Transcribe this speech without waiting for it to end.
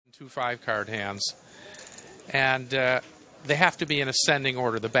2 5-card hands. And they have to be in ascending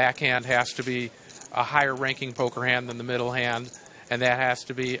order. The backhand has to be a higher ranking poker hand than the middle hand, and that has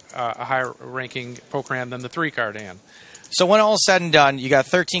to be a higher ranking poker hand than the 3-card hand. So when all is said and done, you got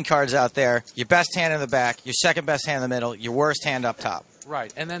 13 cards out there, your best hand in the back, your second best hand in the middle, your worst hand up top.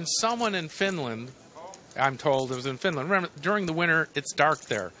 Right. And then someone in Finland, I'm told it was in Finland, remember, during the winter, it's dark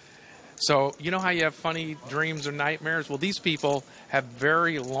there. So you know how you have funny dreams or nightmares? Well, these people have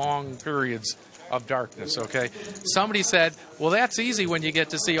very long periods of darkness, okay? Somebody said, well, that's easy when you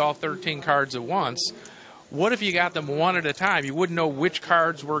get to see all 13 cards at once. What if you got them one at a time? You wouldn't know which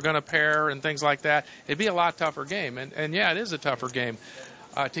cards were going to pair and things like that. It'd be a lot tougher game. And yeah, it is a tougher game.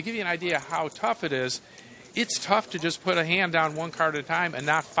 To give you an idea how tough it is, it's tough to just put a hand down one card at a time and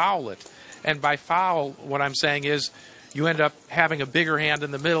not foul it. And by foul, what I'm saying is you end up having a bigger hand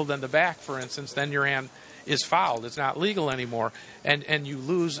in the middle than the back, for instance, then your hand is fouled. It's not legal anymore. And you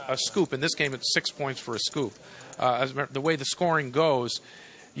lose a scoop. In this game, it's 6 points for a scoop. The way the scoring goes,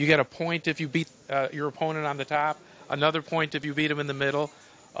 you get a point if you beat your opponent on the top, another point if you beat him in the middle,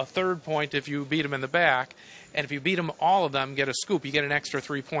 a third point if you beat him in the back, and if you beat them all of them, get a scoop. You get an extra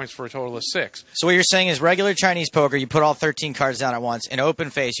 3 points for a total of 6. So what you're saying is regular Chinese poker, you put all 13 cards down at once. In open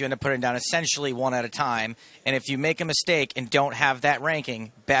face, you end up putting down essentially one at a time. And if you make a mistake and don't have that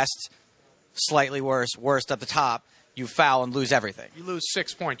ranking, best, slightly worse, worst at the top, you foul and lose everything. You lose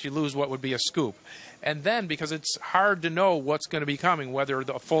 6 points. You lose what would be a scoop. And then, because it's hard to know what's going to be coming, whether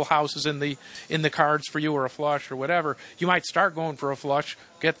the full house is in the cards for you or a flush or whatever, you might start going for a flush,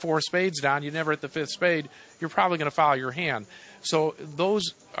 get 4 spades down, you never hit the 5th spade, you're probably going to foul your hand. So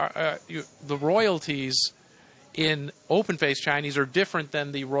those the royalties in open-face Chinese are different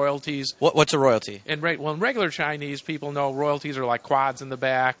than the royalties. What's a royalty? In regular Chinese, people know royalties are like quads in the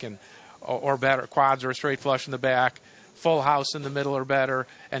back or better. Quads are a straight flush in the back, full house in the middle or better,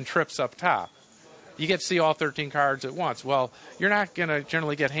 and trips up top. You get to see all 13 cards at once. Well, you're not going to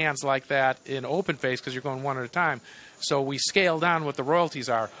generally get hands like that in open face because you're going one at a time. So we scale down what the royalties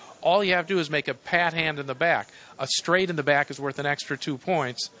are. All you have to do is make a pat hand in the back. A straight in the back is worth an extra 2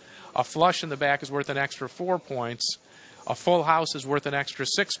 points. A flush in the back is worth an extra 4 points. A full house is worth an extra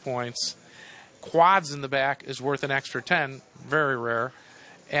 6 points. Quads in the back is worth an extra 10, very rare.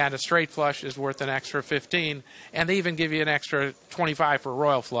 And a straight flush is worth an extra 15. And they even give you an extra 25 for a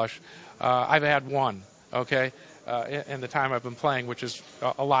royal flush. I've had one, okay, in the time I've been playing, which is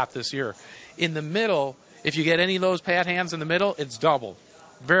a lot this year. In the middle, if you get any of those pat hands in the middle, it's double.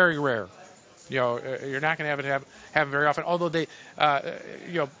 Very rare. You know, you're not going to have it very often. Although they,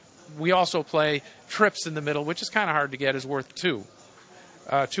 we also play trips in the middle, which is kind of hard to get, is worth 2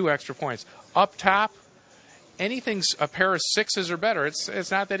 extra points. Up top, anything's a pair of 6s or better. It's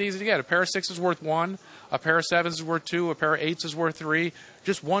not that easy to get. A pair of 6s is worth 1. A pair of 7s is worth 2. A pair of 8s is worth 3.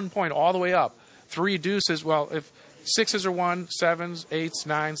 Just 1 point all the way up. 3 deuces. Well, if 6s are 1, 7s, 8s,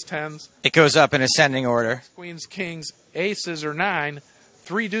 9s, 10s. It goes up in ascending order. Queens, kings, aces are 9.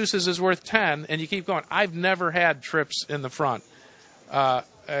 3 deuces is worth 10, and you keep going. I've never had trips in the front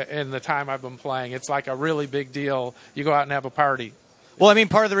in the time I've been playing. It's like a really big deal. You go out and have a party. Well, I mean,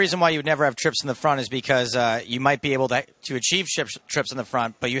 part of the reason why you would never have trips in the front is because you might be able to achieve trips in the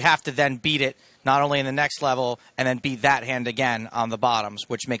front, but you have to then beat it not only in the next level and then beat that hand again on the bottoms,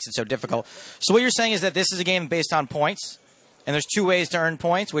 which makes it so difficult. So what you're saying is that this is a game based on points, and there's 2 ways to earn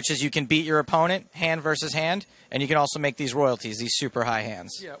points, which is you can beat your opponent, hand versus hand, and you can also make these royalties, these super high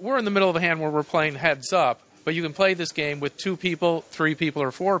hands. Yeah, we're in the middle of a hand where we're playing heads up, but you can play this game with 2 people, 3 people,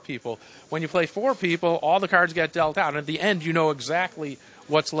 or 4 people. When you play 4 people, all the cards get dealt out, and at the end you know exactly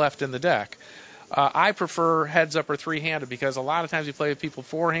what's left in the deck. I prefer heads up or 3-handed because a lot of times you play with people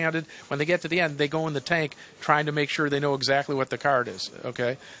 4-handed. When they get to the end, they go in the tank trying to make sure they know exactly what the card is.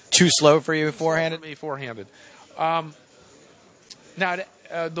 Okay. Too slow for you 4-handed? For me, 4-handed. Now,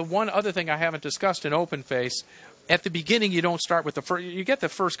 the one other thing I haven't discussed in open face, at the beginning you don't start with the first. You get the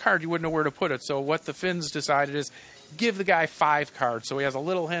first card, you wouldn't know where to put it. So what the Finns decided is give the guy 5 cards, so he has a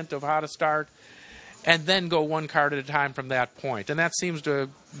little hint of how to start, and then go 1 card at a time from that point. And that seems to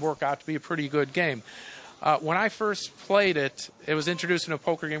work out to be a pretty good game. When I first played it, it was introduced in a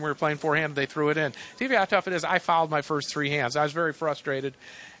poker game we were playing 4-handed. They threw it in. To give you how tough it is, I fouled my first 3 hands. I was very frustrated,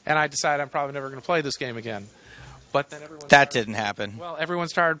 and I decided I'm probably never going to play this game again. But then didn't happen. Well, everyone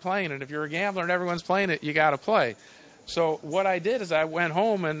started playing it. If you're a gambler and everyone's playing it, you got to play. So what I did is I went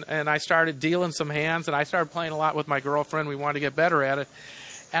home and I started dealing some hands, and I started playing a lot with my girlfriend. We wanted to get better at it.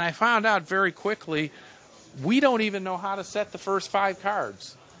 And I found out very quickly we don't even know how to set the first 5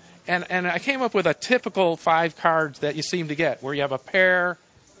 cards. And I came up with a typical 5 cards that you seem to get, where you have a pair,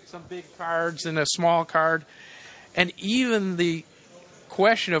 some big cards, and a small card. And even the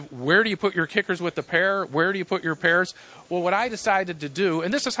question of where do you put your kickers with the pair? Where do you put your pairs? Well, what I decided to do,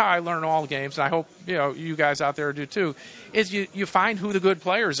 and this is how I learn all games, and I hope you guys out there do too, is you find who the good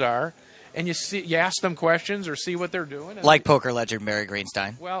players are, and you ask them questions or see what they're doing. Like poker legend Barry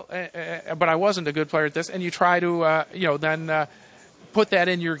Greenstein. Well, but I wasn't a good player at this, and you try to then put that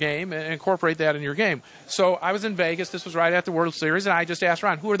in your game and incorporate that in your game. So I was in Vegas. This was right after the World Series, and I just asked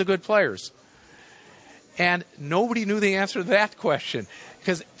around, who are the good players? And nobody knew the answer to that question.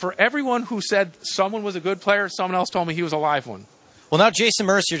 Because for everyone who said someone was a good player, someone else told me he was a live one. Well, now Jason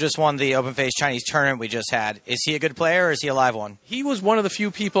Mercier just won the Open Face Chinese tournament we just had. Is he a good player or is he a live one? He was one of the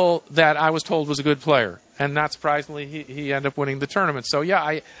few people that I was told was a good player. And not surprisingly, he ended up winning the tournament. So,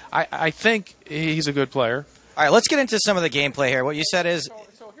 yeah, I think he's a good player. All right, let's get into some of the gameplay here. What you said is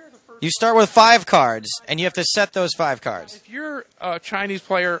you start with 5 cards, and you have to set those 5 cards. If you're a Chinese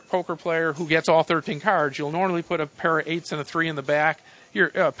poker player who gets all 13 cards, you'll normally put a pair of 8s and a 3 in the back, your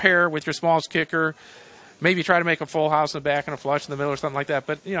pair with your smallest kicker, maybe try to make a full house in the back and a flush in the middle or something like that.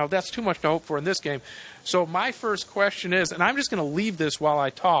 But, that's too much to hope for in this game. So my first question is, and I'm just going to leave this while I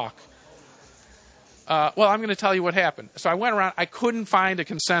talk. I'm going to tell you what happened. So I went around. I couldn't find a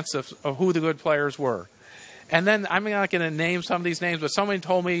consensus of who the good players were. And then I'm not going to name some of these names, but somebody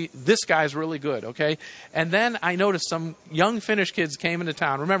told me this guy's really good, okay? And then I noticed some young Finnish kids came into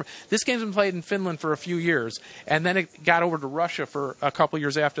town. Remember, this game's been played in Finland for a few years, and then it got over to Russia for a couple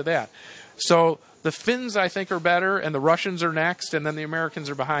years after that. So the Finns, I think, are better, and the Russians are next, and then the Americans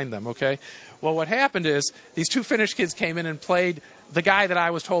are behind them, okay? Well, what happened is these 2 Finnish kids came in and played the guy that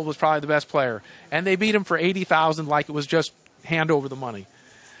I was told was probably the best player, and they beat him for $80,000 like it was just hand over the money.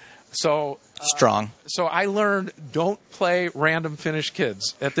 So strong. So I learned don't play random Finnish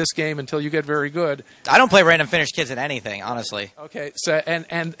kids at this game until you get very good. I don't play random Finnish kids at anything, honestly. Okay. So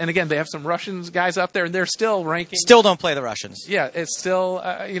and again, they have some Russian guys up there, and they're still ranking. Still don't play the Russians. Yeah, it's still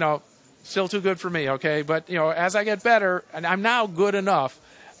still too good for me. Okay, but as I get better, and I'm now good enough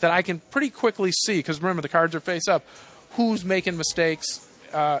that I can pretty quickly see, because remember the cards are face up, who's making mistakes.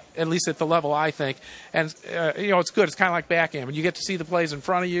 At least at the level I think. And, it's good. It's kind of like backgammon. You get to see the plays in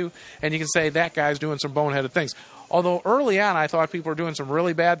front of you, and you can say that guy's doing some boneheaded things. Although early on I thought people were doing some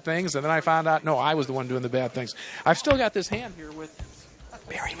really bad things, and then I found out, no, I was the one doing the bad things. I've still got this hand here with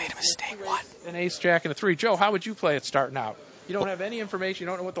Barry made a mistake. What? An ace, jack, and a 3. Joe, how would you play it starting out? You don't have any information. You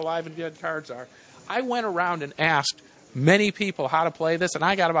don't know what the live and dead cards are. I went around and asked many people how to play this, and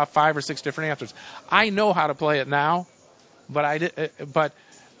I got about 5 or 6 different answers. I know how to play it now. But I did.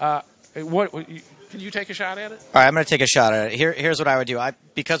 Can you take a shot at it? All right, I'm going to take a shot at it. Here's what I would do. I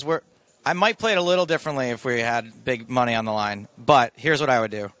might play it a little differently if we had big money on the line. But here's what I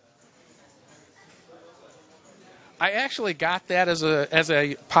would do. I actually got that as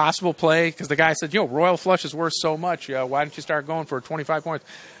a possible play because the guy said, royal flush is worth so much. Why don't you start going for 25 points?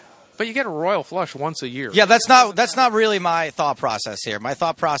 But you get a royal flush once a year. Yeah, that's not really my thought process here. My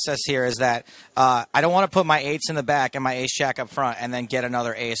thought process here is that I don't want to put my 8s in the back and my ace jack up front and then get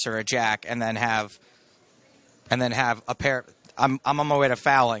another ace or a jack and then have a pair. I'm on my way to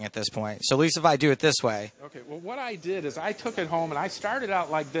fouling at this point. So at least if I do it this way. Okay. Well, what I did is I took it home and I started out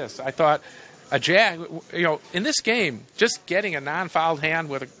like this. I thought a jack. In this game, just getting a non-fouled hand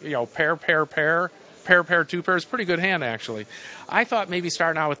with a pair, 2 pairs, pretty good hand, actually. I thought maybe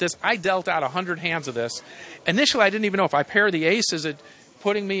starting out with this. I dealt out 100 hands of this. Initially, I didn't even know if I pair the ace, is it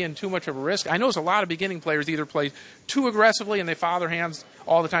putting me in too much of a risk? I notice a lot of beginning players either play too aggressively and they foul their hands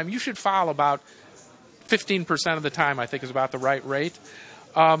all the time. You should foul about 15% of the time, I think, is about the right rate.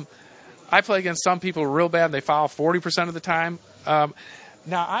 I play against some people real bad, and they foul 40% of the time.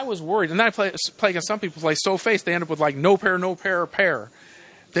 Now, I was worried. And then I play against some people who play so face, they end up with like no pair, pair.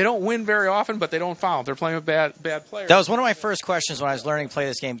 They don't win very often, but they don't foul. They're playing with bad players. That was one of my first questions when I was learning to play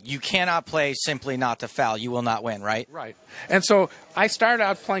this game. You cannot play simply not to foul. You will not win, right? Right. And so I started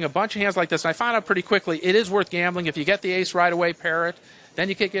out playing a bunch of hands like this, and I found out pretty quickly it is worth gambling. If you get the ace right away, pair it. Then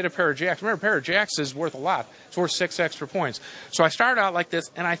you can't get a pair of jacks. Remember, a pair of jacks is worth a lot. It's worth 6 extra points. So I started out like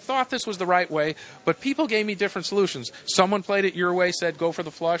this, and I thought this was the right way, but people gave me different solutions. Someone played it your way, said go for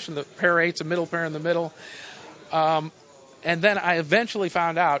the flush, and the pair of 8's a middle pair in the middle. And then I eventually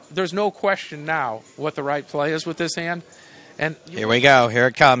found out there's no question now what the right play is with this hand. And here we go. Here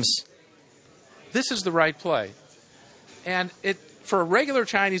it comes. This is the right play. And for a regular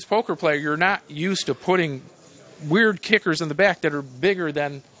Chinese poker player, you're not used to putting weird kickers in the back that are bigger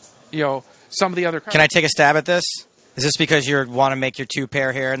than, some of the other cards. Can I take a stab at this? Is this because you want to make your 2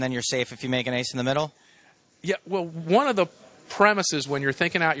 pair here and then you're safe if you make an ace in the middle? Yeah, well, one of the premises when you're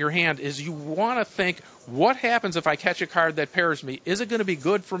thinking out your hand is you want to think, what happens if I catch a card that pairs me? Is it going to be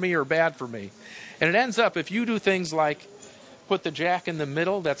good for me or bad for me? And it ends up, if you do things like put the jack in the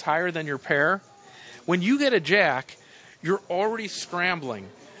middle that's higher than your pair. When you get a jack, you're already scrambling.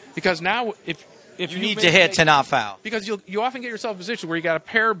 Because now if you need to hit to not foul. Because you often get yourself in a position where you got a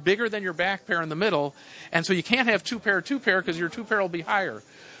pair bigger than your back pair in the middle, and so you can't have two pair because your two pair will be higher.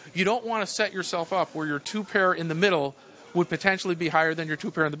 You don't want to set yourself up where your two pair in the middle would potentially be higher than your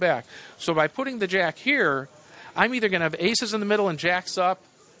two pair in the back. So by putting the jack here, I'm either going to have aces in the middle and jacks up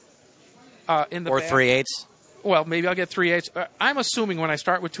in the or back. 3/8. Well, maybe I'll get 3/8. I'm assuming when I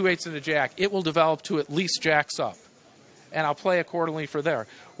start with 2/8 and a jack, it will develop to at least jacks up. And I'll play accordingly for there.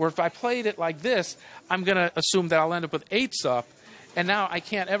 Where if I played it like this, I'm going to assume that I'll end up with 8s up, and now I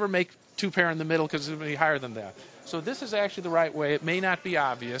can't ever make two pair in the middle because it's going to be higher than that. So this is actually the right way. It may not be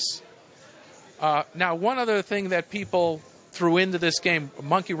obvious. Now, one other thing that people threw into this game, a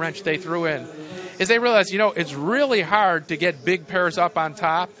monkey wrench they threw in, is they realized, it's really hard to get big pairs up on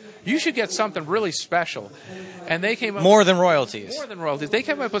top. You should get something really special. And they came up More than royalties. More than royalties. They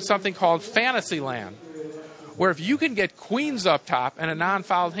came up with something called Fantasyland, where if you can get queens up top and a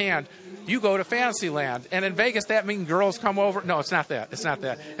non-fouled hand, you go to Fantasyland. And in Vegas, that means girls come over. No, it's not that. It's not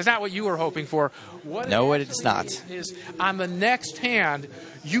that. It's not what you were hoping for. No, it's not. Is on the next hand,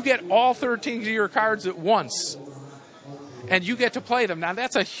 you get all 13 of your cards at once, and you get to play them. Now,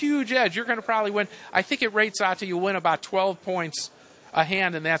 that's a huge edge. You're going to probably win. I think it rates out to you win about 12 points a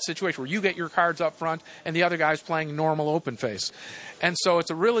hand in that situation where you get your cards up front and the other guy's playing normal open face. And so it's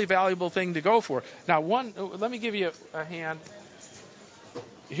a really valuable thing to go for. Now, let me give you a hand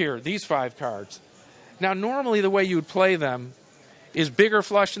here, these 5 cards. Now, normally the way you would play them is bigger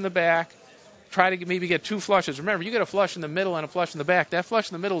flush in the back, try to maybe get 2 flushes. Remember, you get a flush in the middle and a flush in the back. That flush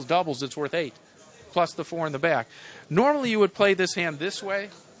in the middle is doubles. It's worth 8, plus the 4 in the back. Normally you would play this hand this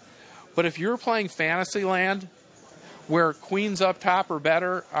way, but if you're playing Fantasyland, where queens up top or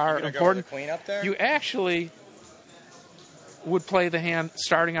better are important, queen up there? You actually would play the hand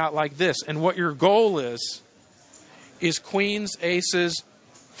starting out like this. And what your goal is queens, aces,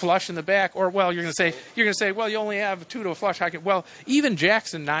 flush in the back. Or, well, you're going to say, well, you only have 2 to a flush. Well, even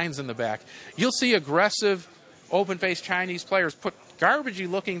jacks and 9s in the back. You'll see aggressive open-faced Chinese players put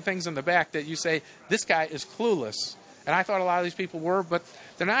garbagey-looking things in the back that you say, this guy is clueless. And I thought a lot of these people were, but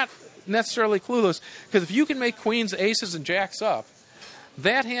they're not necessarily clueless, because if you can make queens, aces, and jacks up,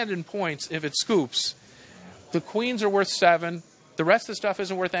 that hand in points, if it scoops, the queens are worth 7. The rest of the stuff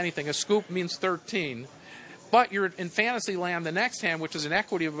isn't worth anything. A scoop means 13. But you're in Fantasyland, the next hand, which is an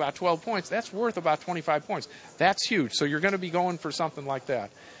equity of about 12 points, that's worth about 25 points. That's huge. So you're going to be going for something like that.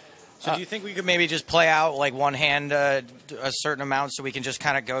 So do you think we could maybe just play out like one hand a certain amount so we can just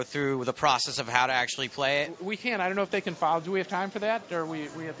kind of go through the process of how to actually play it? We can. I don't know if they can follow. Do we have time for that, or are we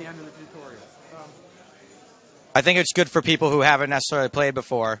at the end of the tutorial? I think it's good for people who haven't necessarily played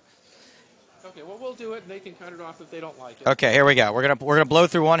before. Okay, well, we'll do it, and they can cut it off if they don't like it. Okay, here we go. We're gonna blow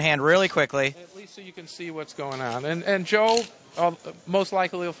through one hand really quickly. At least so you can see what's going on. And Joe most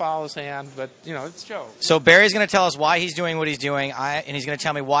likely will follow his hand, but, it's Joe. So Barry's going to tell us why he's doing what he's doing, and he's going to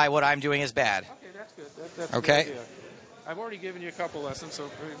tell me why what I'm doing is bad. Okay, that's good. That's okay. A good idea. I've already given you a couple lessons, so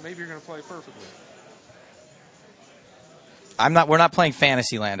maybe you're going to play perfectly. We're not playing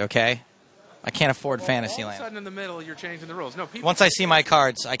Fantasyland, okay? I can't afford Fantasyland. All of a sudden in the middle, you're changing the rules. No, once I see my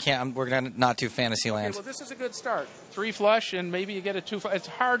cards, I can't. We're going to not do Fantasyland. Okay, well, this is a good start. 3 flush, and maybe you get a 2 flush. It's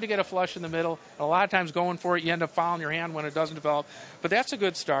hard to get a flush in the middle. A lot of times going for it, you end up fouling your hand when it doesn't develop. But that's a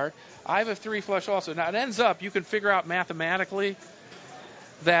good start. I have a 3 flush also. Now, it ends up, you can figure out mathematically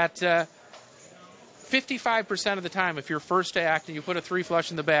that 55% of the time, if you're first to act and you put a 3 flush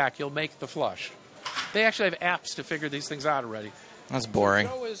in the back, you'll make the flush. They actually have apps to figure these things out already. That's boring.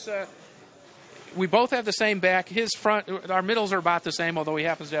 So we both have the same back. His front, our middles are about the same, although he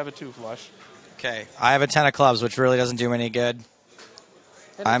happens to have a 2 flush. Okay, I have a 10 of clubs, which really doesn't do me any good.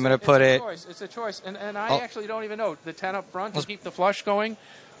 I'm going to put it. It's a choice, and I actually don't even know the 10 up front to keep the flush going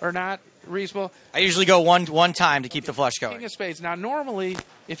or not reasonable. I usually go one time to keep the flush going. King of spades. Now, normally,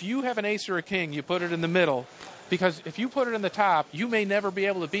 if you have an ace or a king, you put it in the middle, because if you put it in the top, you may never be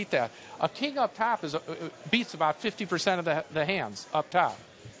able to beat that. A king up top beats about 50% of the hands up top.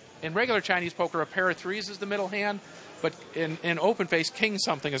 In regular Chinese poker, a pair of 3s is the middle hand, but in open face, king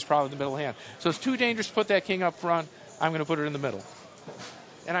something is probably the middle hand. So it's too dangerous to put that king up front. I'm going to put it in the middle.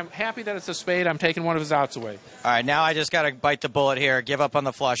 And I'm happy that it's a spade. I'm taking one of his outs away. All right, now I just got to bite the bullet here, give up on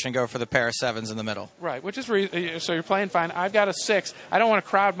the flush, and go for the pair of 7s in the middle. Right, which is so you're playing fine. I've got a 6. I don't want to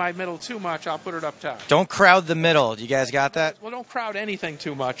crowd my middle too much. I'll put it up top. Don't crowd the middle. You guys got that? Well, don't crowd anything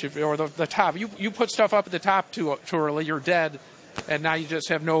too much, or the top. You put stuff up at the top too early, you're dead, and now you just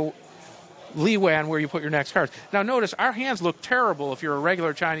have no leeway on where you put your next cards. Now, notice, our hands look terrible if you're a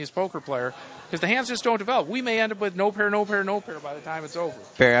regular Chinese poker player, because the hands just don't develop. We may end up with no pair, no pair, no pair by the time it's over.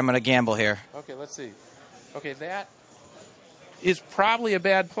 Barry, I'm going to gamble here. Okay, let's see. Okay, that is probably a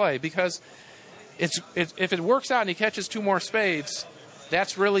bad play because if it works out and he catches 2 more spades,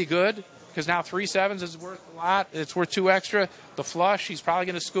 that's really good because now 3 sevens is worth a lot. It's worth 2 extra. The flush, he's probably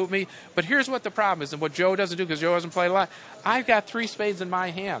going to scoop me. But here's what the problem is, and what Joe doesn't do because Joe hasn't played a lot. I've got 3 spades in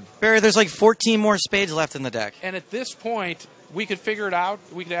my hand. Barry, there's like 14 more spades left in the deck. And at this point, we could figure it out.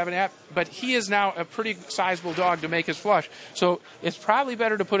 We could have an app. But he is now a pretty sizable dog to make his flush. So it's probably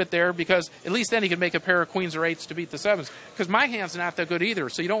better to put it there because at least then he can make a pair of queens or eights to beat the sevens. Because my hand's not that good either,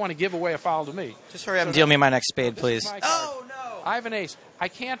 so you don't want to give away a foul to me. Just hurry up and deal me my next spade, please. Oh, no. I have an ace. I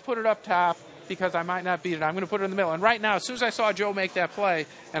can't put it up top because I might not beat it. I'm going to put it in the middle. And right now, as soon as I saw Joe make that play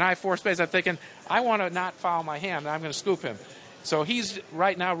and I have 4 spades, I'm thinking, I want to not foul my hand, and I'm going to scoop him. So he's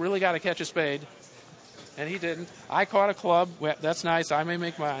right now really got to catch a spade. And he didn't. I caught a club. Well, that's nice. I may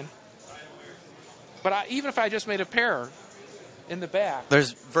make mine. But even if I just made a pair in the back.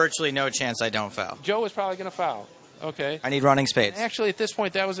 There's virtually no chance I don't foul. Joe is probably going to foul. Okay. I need running spades. Actually, at this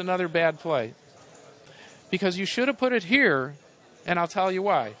point, that was another bad play. Because you should have put it here, and I'll tell you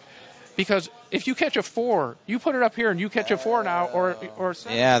why. Because if you catch a 4, you put it up here, and you catch a 4 now, or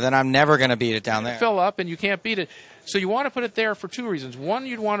 7. Yeah, then I'm never going to beat it down there. Fill up, and you can't beat it. So you want to put it there for 2 reasons. One,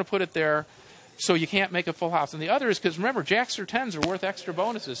 you'd want to put it there so you can't make a full house. And the other is because, remember, jacks or 10s are worth extra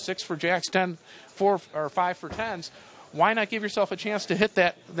bonuses. 6 for jacks, 10, 4 or 5 for 10s. Why not give yourself a chance to hit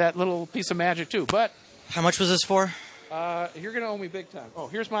that little piece of magic, too? But how much was this for? You're going to owe me big time. Oh,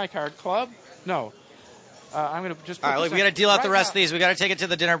 here's my card. Club? No. I'm going to just put all right, look, we got to deal out the rest of these. We got to take it to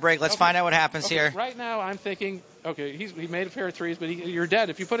the dinner break. Let's find out what happens here. Right now, I'm thinking, okay, he made a pair of 3s, but you're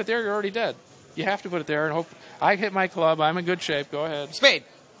dead. If you put it there, you're already dead. You have to put it there and hope. I hit my club. I'm in good shape. Go ahead. Spade.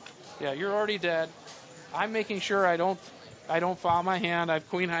 Yeah, you're already dead. I'm making sure I don't foul my hand. I have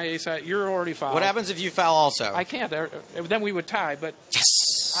queen, high, ace, high. You're already fouled. What happens if you foul also? I can't. Then we would tie. But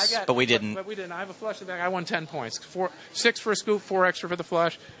yes. But we didn't. But we didn't. I have a flush in the back. I won 10 points. 6 for a scoop, 4 extra for the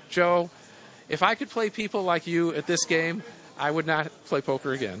flush. Joe, if I could play people like you at this game, I would not play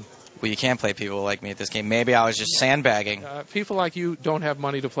poker again. Well, you can't play people like me at this game. Maybe I was just sandbagging. People like you don't have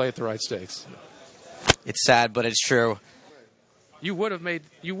money to play at the right stakes. It's sad, but it's true. You would have made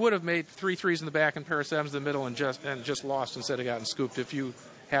 3 3s in the back and pair of 7s in the middle and just lost instead of gotten scooped if you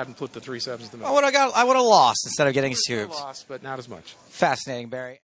hadn't put the 3 7s in the middle. I would have lost instead of getting scooped. Lost, but not as much. Fascinating, Barry.